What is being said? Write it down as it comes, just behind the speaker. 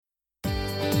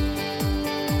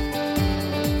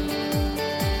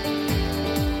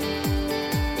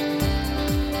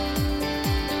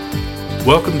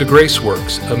Welcome to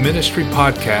GraceWorks, a ministry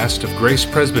podcast of Grace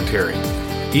Presbyterian.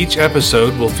 Each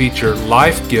episode will feature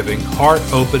life-giving,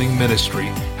 heart-opening ministry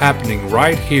happening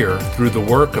right here through the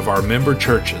work of our member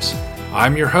churches.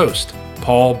 I'm your host,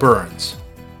 Paul Burns.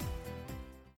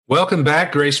 Welcome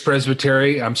back, Grace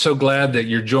Presbyterian. I'm so glad that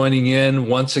you're joining in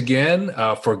once again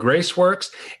for GraceWorks,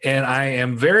 and I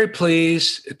am very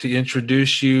pleased to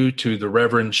introduce you to the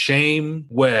Reverend Shane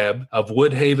Webb of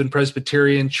Woodhaven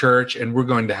Presbyterian Church, and we're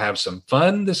going to have some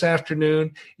fun this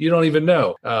afternoon. You don't even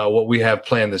know what we have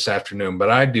planned this afternoon, but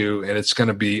I do, and it's going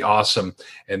to be awesome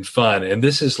and fun. And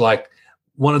this is like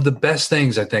one of the best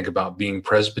things I think about being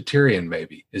Presbyterian,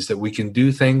 maybe, is that we can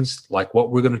do things like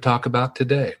what we're going to talk about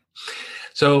today.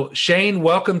 So, Shane,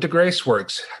 welcome to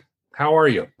GraceWorks. How are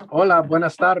you? Hola,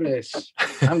 buenas tardes.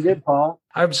 I'm good, Paul.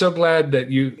 I'm so glad that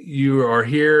you are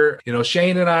here. You know,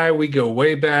 Shane and I, we go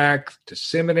way back to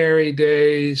seminary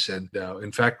days. And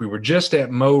in fact, we were just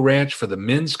at Mo Ranch for the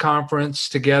men's conference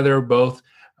together, both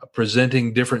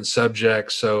presenting different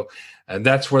subjects. And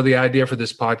that's where the idea for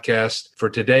this podcast for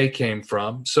today came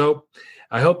from. So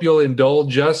I hope you'll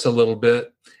indulge us a little bit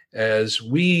as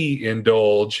we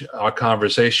indulge our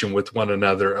conversation with one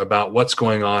another about what's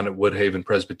going on at Woodhaven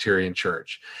Presbyterian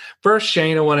Church. First,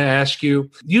 Shane, I want to ask you,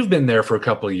 you've been there for a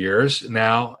couple of years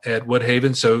now at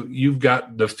Woodhaven, so you've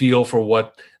got the feel for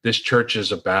what this church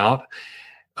is about.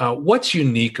 What's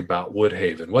unique about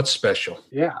Woodhaven? What's special?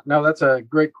 Yeah, no, that's a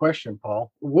great question,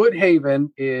 Paul. Woodhaven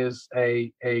is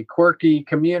a quirky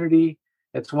community.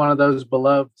 It's one of those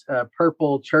beloved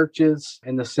purple churches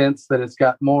in the sense that it's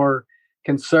got more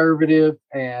conservative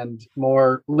and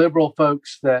more liberal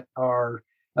folks that are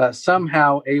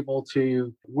somehow able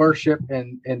to worship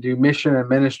and do mission and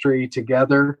ministry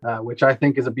together, which I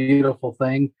think is a beautiful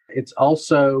thing. It's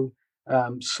also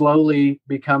slowly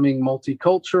becoming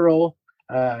multicultural,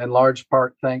 in large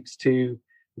part thanks to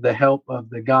the help of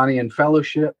the Ghanaian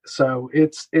Fellowship. So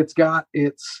it's got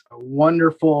its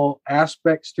wonderful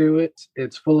aspects to it.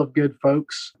 It's full of good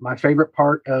folks. My favorite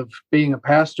part of being a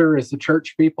pastor is the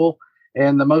church people.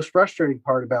 And the most frustrating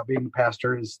part about being a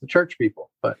pastor is the church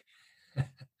people. But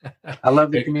I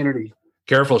love the community.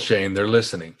 Careful, Shane. They're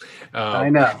listening. I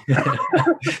know.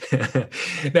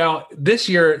 Now,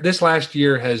 this last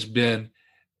year has been,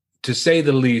 to say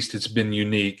the least, it's been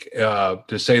unique.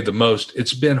 To say the most,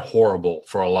 it's been horrible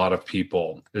for a lot of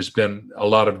people. There's been a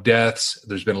lot of deaths.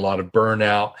 There's been a lot of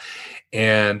burnout.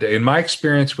 And in my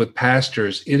experience with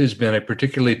pastors, it has been a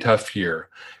particularly tough year.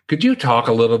 Could you talk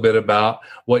a little bit about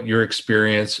what your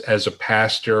experience as a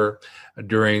pastor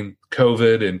during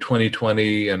COVID and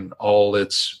 2020 and all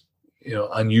its,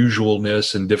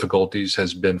 unusualness and difficulties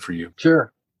has been for you?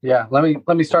 Sure. Yeah. Let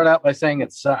me start out by saying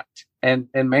it sucked. And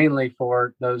mainly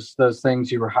for those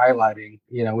things you were highlighting.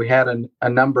 We had a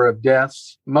number of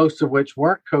deaths, most of which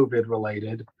weren't COVID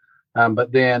related.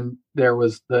 But then there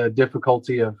was the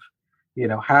difficulty of,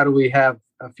 how do we have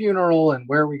a funeral and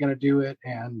where are we going to do it?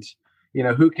 And,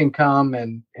 who can come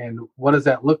and what does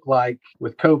that look like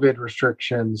with COVID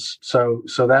restrictions? So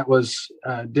that was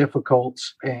difficult.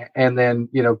 And then,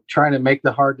 trying to make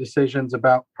the hard decisions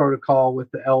about protocol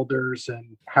with the elders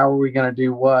and how are we going to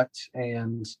do what?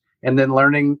 And then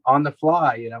learning on the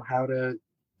fly, how to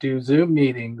do Zoom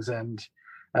meetings and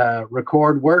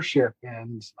record worship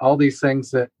and all these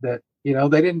things that they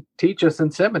didn't teach us in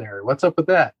seminary. What's up with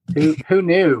that? Who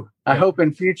knew? I hope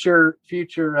in future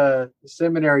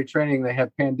seminary training they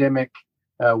have pandemic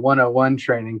 101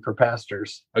 training for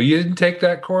pastors. Oh, you didn't take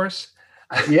that course?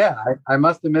 Yeah, I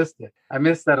must have missed it. I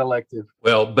missed that elective.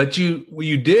 Well, but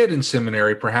you did in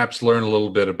seminary perhaps learn a little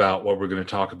bit about what we're going to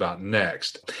talk about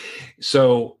next.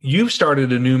 So you've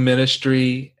started a new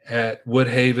ministry at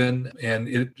Woodhaven,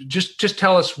 and just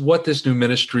tell us what this new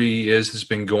ministry is that's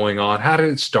been going on. How did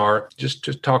it start?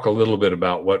 Just talk a little bit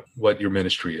about what your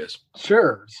ministry is.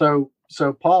 Sure. So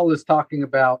Paul is talking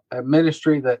about a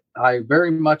ministry that I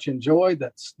very much enjoy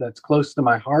that's close to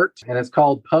my heart, and it's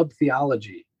called Pub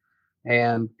Theology.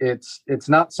 And it's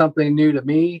not something new to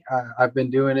me. I've been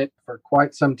doing it for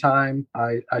quite some time.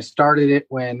 I started it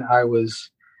when I was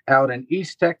out in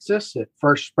East Texas at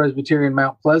First Presbyterian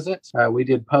Mount Pleasant. We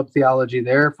did pub theology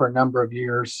there for a number of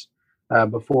years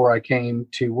before I came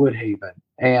to Woodhaven.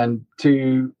 And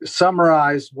to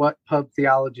summarize what pub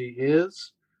theology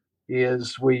is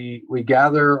we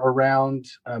gather around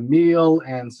a meal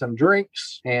and some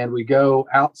drinks, and we go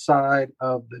outside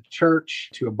of the church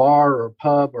to a bar or a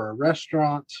pub or a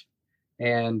restaurant,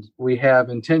 and we have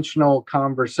intentional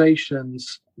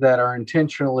conversations that are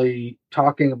intentionally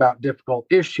talking about difficult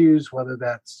issues, whether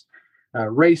that's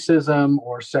racism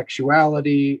or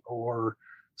sexuality or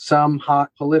some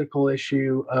hot political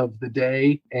issue of the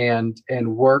day and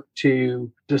work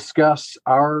to discuss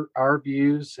our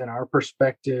views and our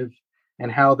perspective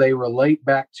and how they relate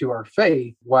back to our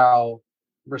faith while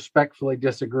respectfully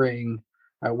disagreeing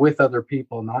with other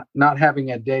people, not having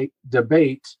a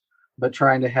debate, but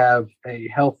trying to have a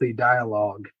healthy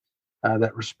dialogue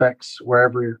that respects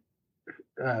wherever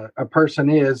a person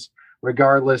is,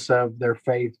 regardless of their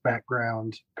faith,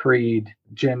 background, creed,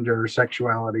 gender,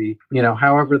 sexuality,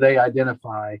 however they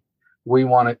identify. We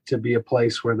want it to be a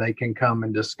place where they can come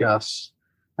and discuss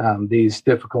these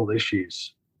difficult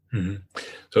issues. Mm-hmm.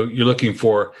 So you're looking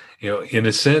for, in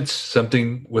a sense,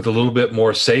 something with a little bit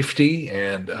more safety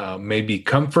and maybe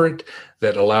comfort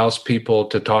that allows people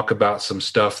to talk about some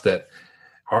stuff that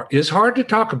is hard to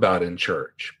talk about in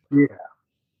church. Yeah.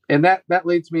 And that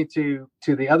leads me to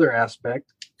the other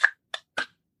aspect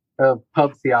of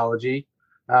pub theology.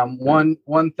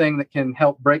 One thing that can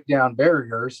help break down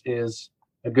barriers is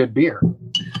a good beer.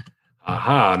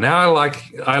 Aha! Now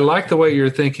I like the way you're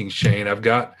thinking, Shane. I've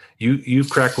got you've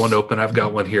cracked one open. I've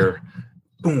got one here.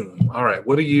 Boom! All right.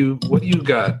 What do you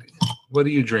got? What are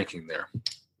you drinking there?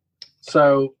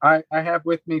 So I have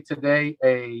with me today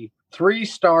a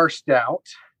 3-star stout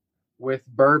with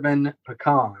bourbon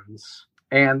pecans.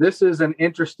 And this is an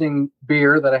interesting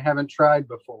beer that I haven't tried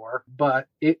before, but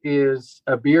it is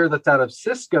a beer that's out of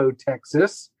Cisco,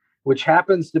 Texas, which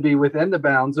happens to be within the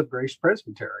bounds of Grace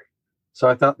Presbyterian. So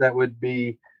I thought that would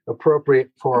be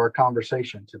appropriate for our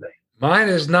conversation today. Mine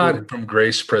is not from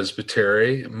Grace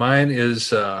Presbyterian. Mine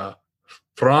is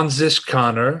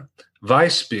Franziskaner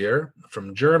Weissbier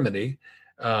from Germany.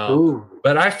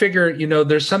 But I figure,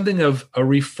 there's something of a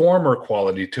reformer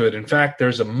quality to it. In fact,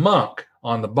 there's a monk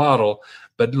on the bottle,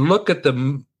 but look at the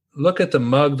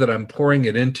mug that I'm pouring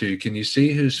it into. Can you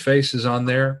see whose face is on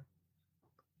there?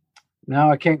 No,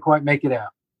 I can't quite make it out.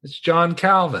 It's John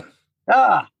Calvin.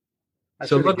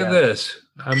 So look at this.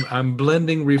 I'm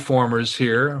blending reformers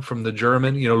here from the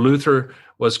German. Luther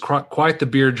was quite the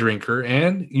beer drinker,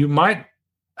 and you might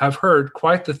have heard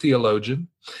quite the theologian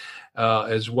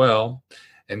as well.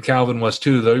 And Calvin was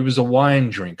too, though he was a wine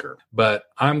drinker. But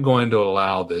I'm going to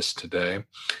allow this today.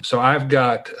 So I've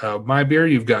got my beer.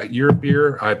 You've got your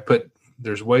beer.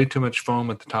 There's way too much foam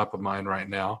at the top of mine right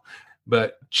now.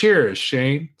 But cheers,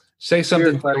 Shane. Say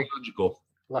something theological.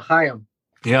 L'chaim.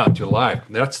 Yeah, July.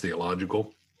 That's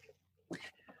theological.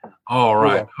 All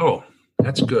right. Oh,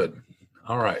 that's good.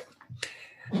 All right.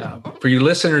 For you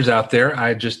listeners out there,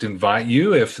 I just invite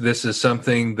you, if this is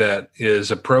something that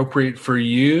is appropriate for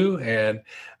you, and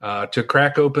to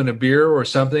crack open a beer or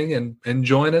something and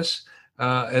join us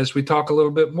as we talk a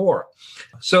little bit more.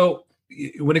 So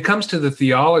when it comes to the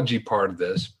theology part of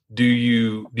this, do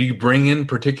you bring in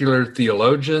particular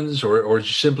theologians or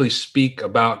simply speak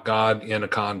about God in a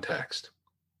context?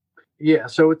 Yeah,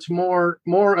 so it's more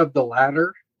of the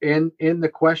latter. In the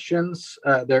questions,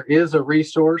 there is a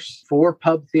resource for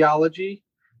pub theology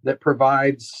that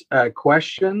provides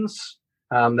questions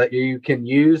that you can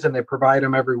use, and they provide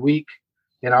them every week.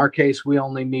 In our case, we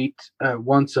only meet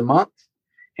once a month,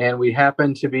 and we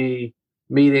happen to be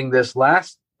meeting this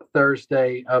last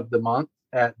Thursday of the month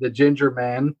at the Ginger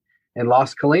Man in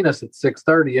Las Colinas at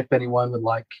 6:30 if anyone would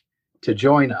like to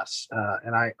join us.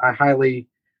 And I highly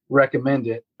recommend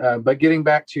it. But getting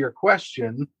back to your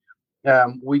question,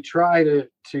 we try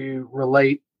to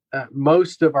relate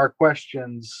most of our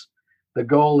questions. The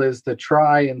goal is to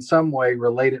try in some way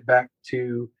relate it back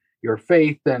to your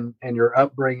faith and your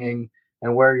upbringing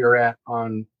and where you're at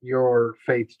on your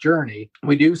faith journey.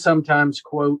 We do sometimes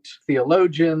quote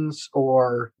theologians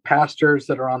or pastors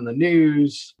that are on the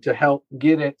news to help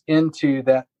get it into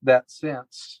that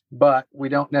sense, but we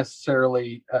don't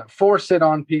necessarily force it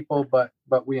on people,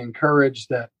 but we encourage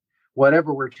that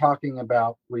whatever we're talking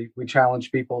about, we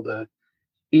challenge people to,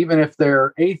 even if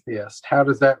they're atheist, how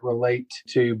does that relate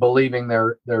to believing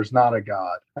there's not a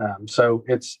God? So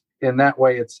it's in that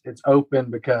way, it's open,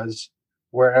 because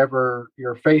wherever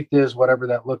your faith is, whatever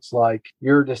that looks like,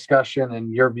 your discussion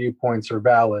and your viewpoints are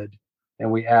valid.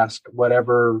 And we ask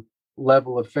whatever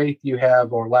level of faith you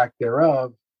have or lack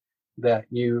thereof, that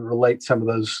you relate some of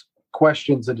those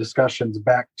questions and discussions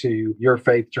back to your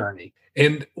faith journey.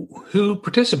 And who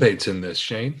participates in this,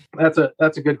 Shane? That's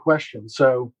a good question.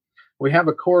 So we have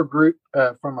a core group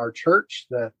from our church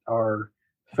that are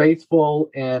faithful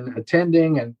in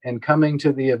attending and coming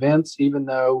to the events, even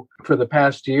though for the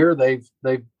past year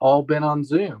they've all been on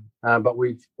Zoom. But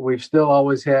we've still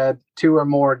always had 2 or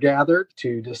more gathered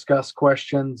to discuss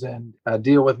questions and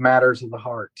deal with matters of the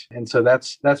heart. And so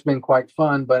that's been quite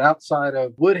fun. But outside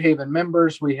of Woodhaven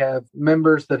members, we have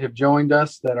members that have joined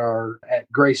us that are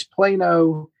at Grace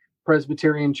Plano,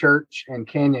 Presbyterian Church in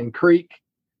Canyon Creek,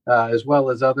 as well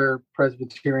as other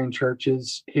Presbyterian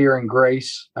churches here in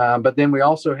Grace. But then we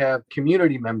also have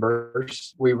community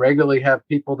members. We regularly have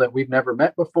people that we've never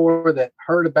met before that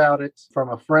heard about it from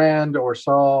a friend or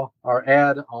saw our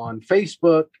ad on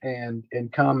Facebook and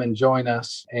come and join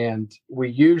us. And we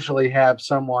usually have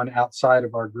someone outside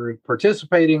of our group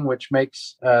participating, which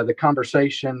makes the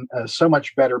conversation so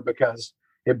much better because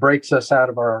it breaks us out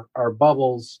of our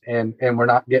bubbles and we're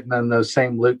not getting in those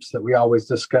same loops that we always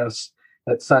discuss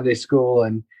at Sunday school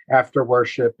and after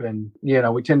worship. And,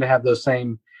 we tend to have those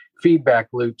same feedback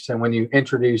loops. And when you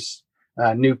introduce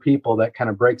new people, that kind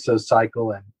of breaks those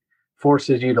cycle and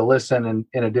forces you to listen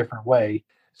in a different way.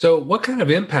 So what kind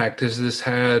of impact has this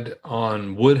had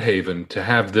on Woodhaven to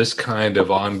have this kind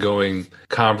of ongoing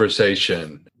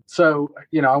conversation? So,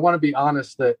 I want to be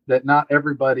honest that not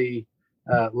everybody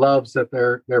loves that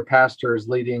their pastor is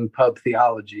leading pub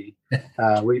theology.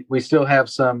 We still have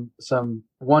some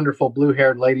wonderful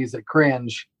blue-haired ladies that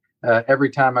cringe every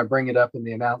time I bring it up in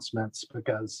the announcements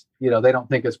because they don't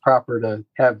think it's proper to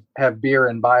have beer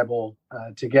and Bible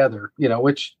together.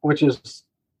 Which is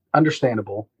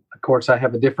understandable. Of course, I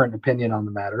have a different opinion on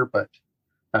the matter, but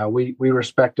we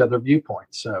respect other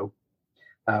viewpoints. So.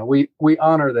 We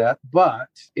honor that, but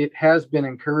it has been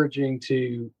encouraging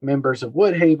to members of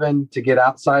Woodhaven to get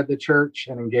outside the church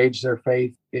and engage their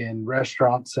faith in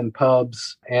restaurants and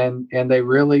pubs, and they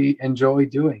really enjoy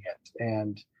doing it.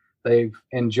 And they've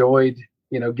enjoyed,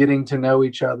 getting to know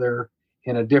each other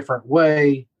in a different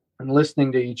way and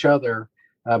listening to each other,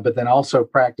 but then also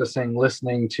practicing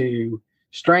listening to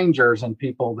strangers and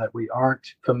people that we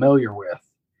aren't familiar with.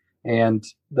 And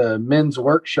the men's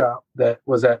workshop that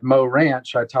was at Mo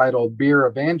Ranch, I titled Beer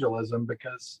Evangelism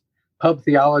because pub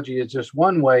theology is just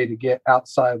one way to get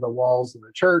outside the walls of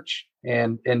the church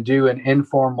and do an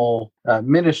informal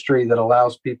ministry that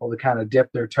allows people to kind of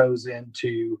dip their toes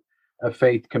into a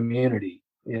faith community.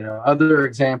 Other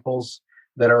examples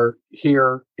that are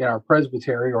here in our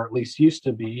presbytery, or at least used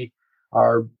to be,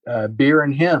 are beer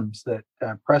and hymns that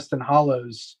Preston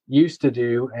Hollows used to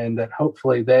do, and that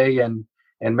hopefully they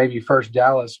and maybe First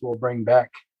Dallas will bring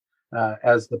back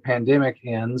as the pandemic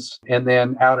ends. And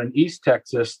then out in East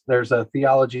Texas, there's a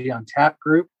Theology on Tap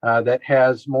group that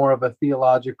has more of a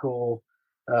theological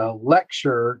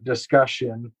lecture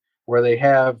discussion where they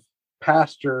have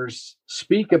pastors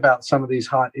speak about some of these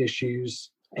hot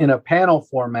issues in a panel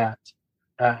format.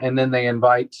 And then they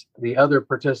invite the other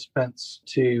participants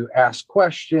to ask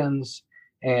questions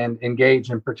and engage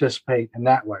and participate in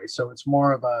that way. So it's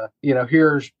more of a,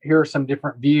 here are some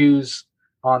different views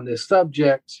on this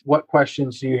subject. What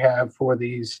questions do you have for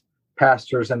these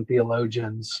pastors and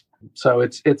theologians? So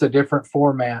it's a different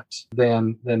format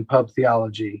than pub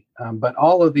theology. But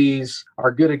all of these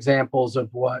are good examples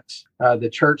of what the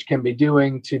church can be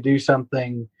doing to do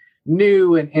something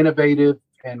new and innovative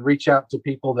and reach out to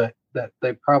people that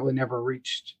they probably never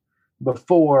reached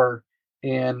before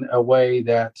in a way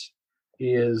that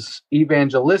is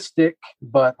evangelistic,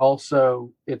 but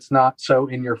also it's not so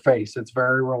in your face. It's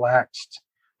very relaxed.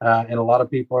 And a lot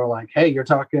of people are like, hey, you're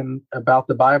talking about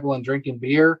the Bible and drinking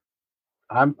beer.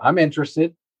 I'm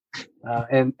interested.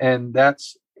 And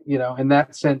that's, in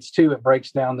that sense too, it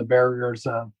breaks down the barriers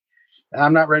of,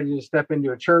 I'm not ready to step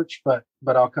into a church, but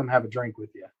I'll come have a drink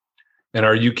with you. And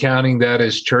are you counting that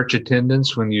as church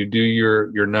attendance when you do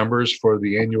your numbers for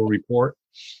the annual report?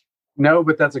 No,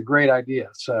 but that's a great idea.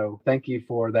 So thank you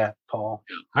for that, Paul.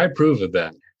 I approve of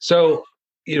that. So,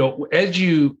 as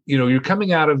you're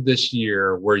coming out of this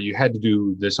year where you had to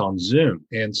do this on Zoom.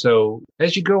 And so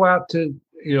as you go out to,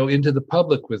 into the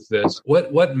public with this,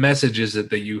 what message is it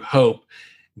that you hope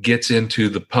gets into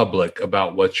the public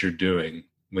about what you're doing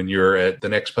when you're at the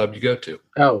next pub you go to?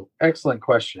 Oh, excellent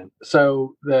question.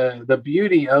 So the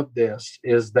beauty of this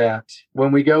is that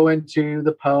when we go into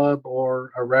the pub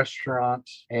or a restaurant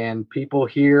and people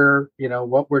hear,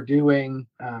 what we're doing,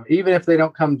 even if they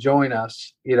don't come join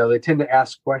us, they tend to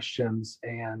ask questions.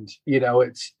 And,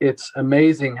 it's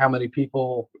amazing how many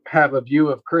people have a view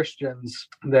of Christians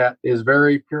that is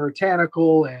very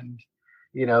puritanical and,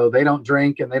 they don't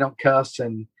drink and they don't cuss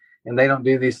and they don't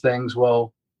do these things.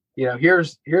 Well,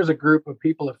 here's a group of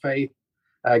people of faith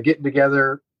getting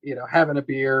together, having a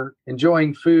beer,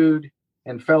 enjoying food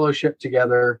and fellowship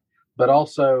together, but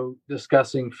also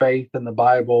discussing faith and the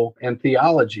Bible and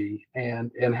theology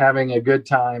and having a good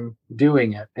time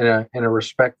doing it in a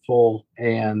respectful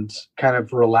and kind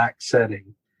of relaxed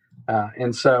setting.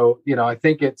 And so, I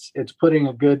think it's putting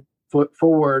a good foot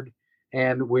forward.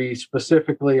 And we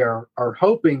specifically are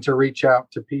hoping to reach out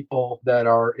to people that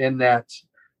are in that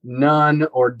none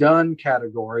or done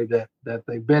category, that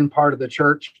they've been part of the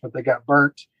church, but they got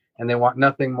burnt and they want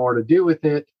nothing more to do with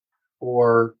it,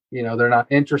 or, they're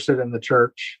not interested in the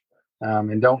church,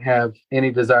 and don't have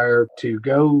any desire to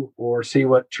go or see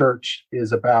what church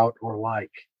is about or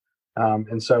like.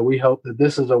 And so we hope that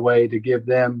this is a way to give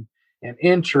them an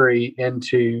entry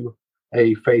into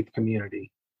a faith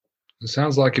community. It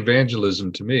sounds like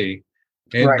evangelism to me.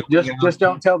 And right. Just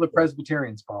don't tell the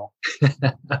Presbyterians, Paul.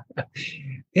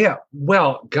 Yeah.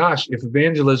 Well, gosh, if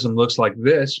evangelism looks like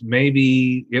this,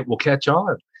 maybe it will catch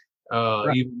on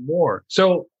right. Even more.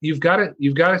 So you've got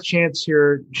a chance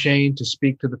here, Shane, to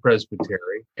speak to the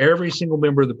presbytery. Every single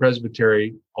member of the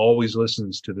presbytery always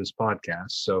listens to this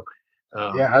podcast. So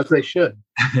as they should.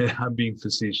 I'm being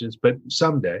facetious, but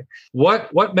someday.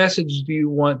 What message do you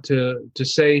want to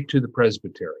say to the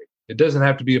presbytery? It doesn't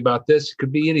have to be about this. It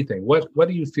could be anything. What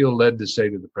do you feel led to say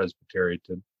to the presbytery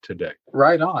today?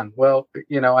 Right on. Well,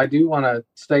 I do want to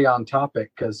stay on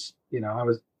topic because,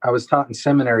 I was taught in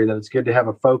seminary that it's good to have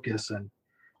a focus, and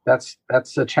that's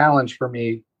a challenge for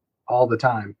me all the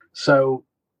time. So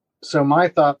my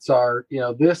thoughts are,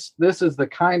 this is the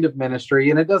kind of ministry,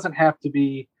 and it doesn't have to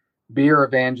be beer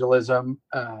evangelism.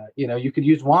 You could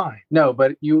use wine. No,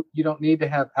 but you don't need to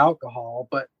have alcohol,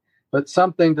 but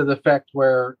something to the effect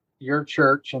where your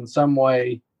church in some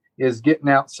way is getting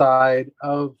outside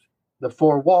of the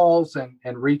four walls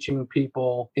and reaching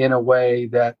people in a way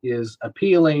that is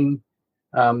appealing,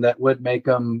 that would make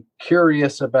them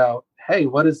curious about, hey,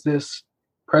 what is this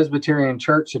Presbyterian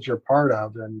church that you're part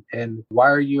of? And why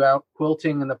are you out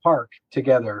quilting in the park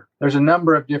together? There's a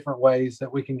number of different ways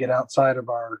that we can get outside of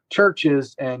our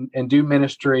churches and do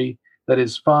ministry that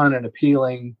is fun and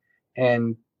appealing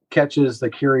and catches the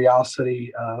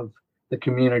curiosity of the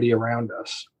community around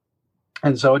us.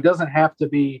 And so it doesn't have to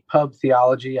be pub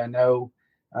theology. I know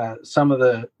some of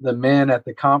the men at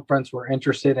the conference were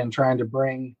interested in trying to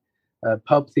bring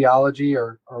pub theology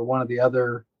or one of the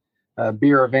other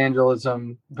beer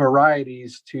evangelism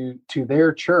varieties to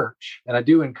their church. And I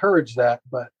do encourage that,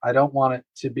 but I don't want it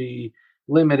to be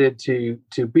limited to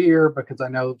beer, because I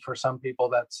know for some people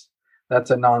that's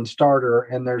a non-starter.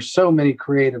 And there's so many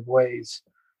creative ways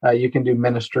you can do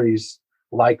ministries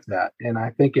like that. And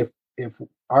I think if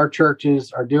our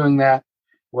churches are doing that,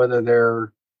 whether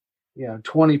they're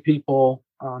 20 people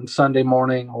on Sunday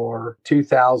morning or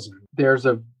 2,000, there's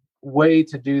a way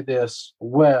to do this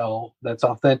well that's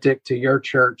authentic to your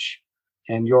church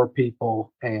and your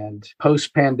people. And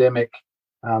post-pandemic,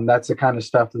 that's the kind of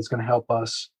stuff that's going to help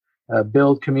us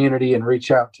build community and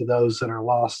reach out to those that are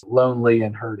lost, lonely,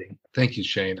 and hurting. Thank you,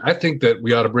 Shane. I think that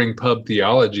we ought to bring pub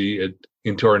theology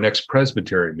into our next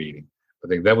presbytery meeting. I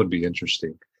think that would be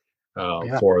interesting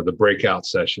for the breakout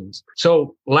sessions.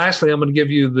 So lastly, I'm going to give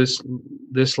you this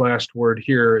last word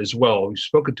here as well. We've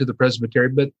spoken to the presbytery,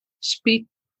 but speak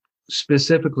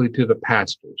specifically to the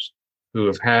pastors who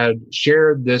have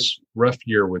shared this rough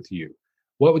year with you.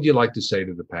 What would you like to say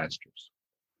to the pastors?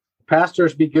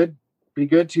 Pastors, be good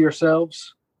to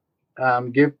yourselves.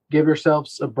 Give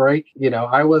yourselves a break.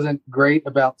 I wasn't great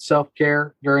about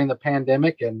self-care during the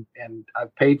pandemic, and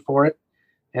I've paid for it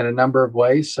in a number of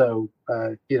ways. So,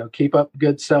 keep up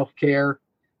good self-care.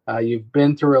 You've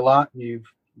been through a lot.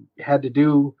 You've had to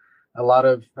do a lot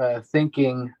of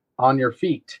thinking on your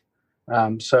feet.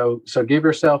 So give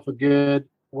yourself a good,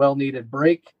 well-needed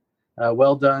break.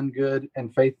 Well done, good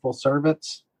and faithful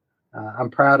servants. I'm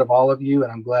proud of all of you,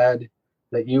 and I'm glad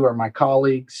that you are my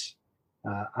colleagues.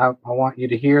 I want you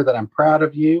to hear that I'm proud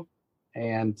of you.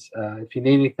 And if you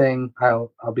need anything,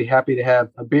 I'll be happy to have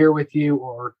a beer with you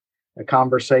or a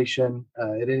conversation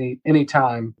at any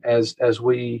time as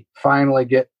we finally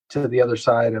get to the other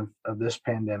side of this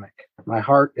pandemic. My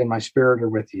heart and my spirit are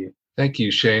with you. Thank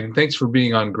you, Shane. Thanks for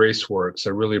being on GraceWorks. I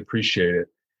really appreciate it.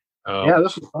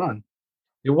 This was fun.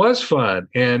 It was fun,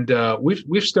 and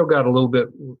we've still got a little bit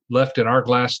left in our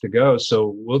glass to go,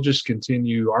 so we'll just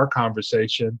continue our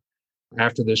conversation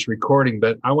after this recording.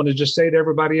 But I want to just say to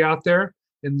everybody out there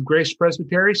in Grace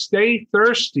Presbytery, stay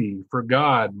thirsty for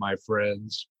God, my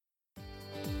friends.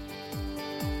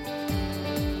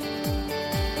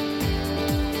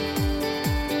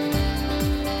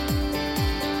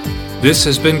 This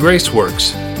has been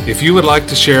GraceWorks. If you would like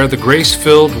to share the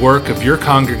grace-filled work of your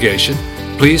congregation,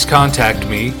 please contact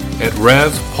me at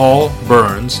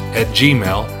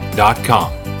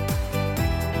revpaulburns@gmail.com.